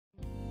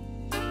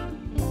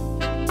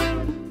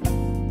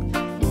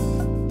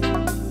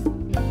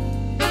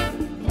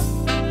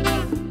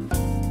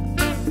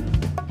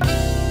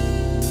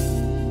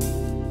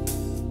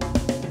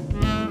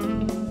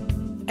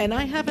And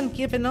I haven't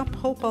given up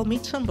hope I'll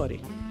meet somebody.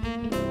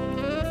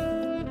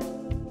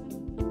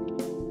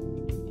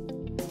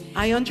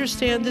 I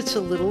understand it's a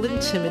little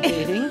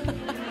intimidating.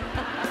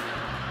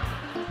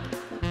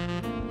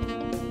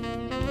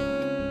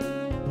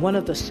 One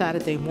of the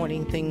Saturday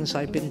morning things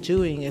I've been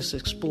doing is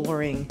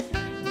exploring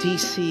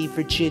D.C.,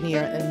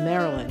 Virginia, and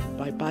Maryland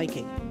by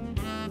biking.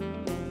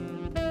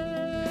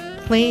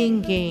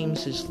 Playing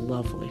games is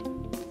lovely.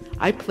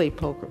 I play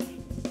poker.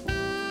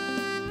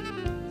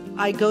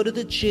 I go to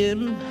the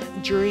gym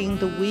during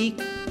the week,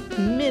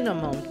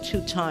 minimum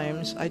 2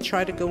 times. I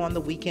try to go on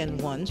the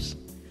weekend once.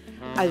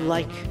 I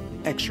like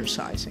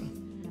exercising.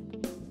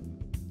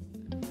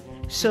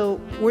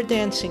 So we're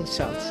dancing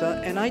salsa,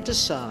 and I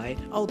decide,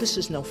 this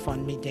is no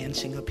fun, me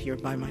dancing up here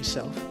by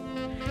myself.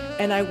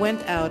 And I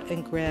went out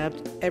and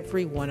grabbed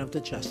every one of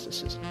the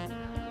justices.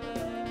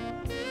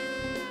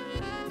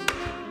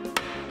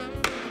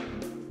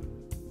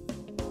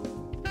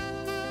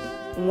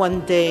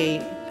 One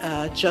day,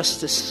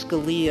 Justice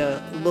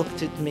Scalia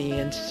looked at me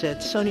and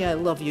said, "Sonia, I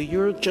love you.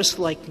 You're just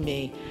like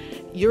me.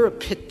 You're a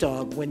pit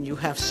dog when you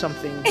have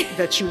something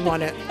that you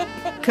want to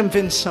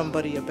convince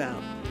somebody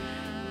about.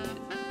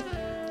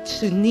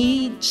 To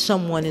need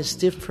someone is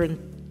different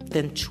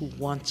than to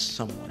want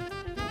someone."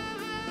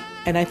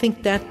 And I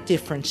think that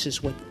difference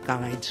is what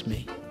guides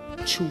me,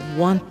 to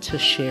want to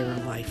share a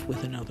life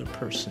with another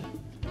person.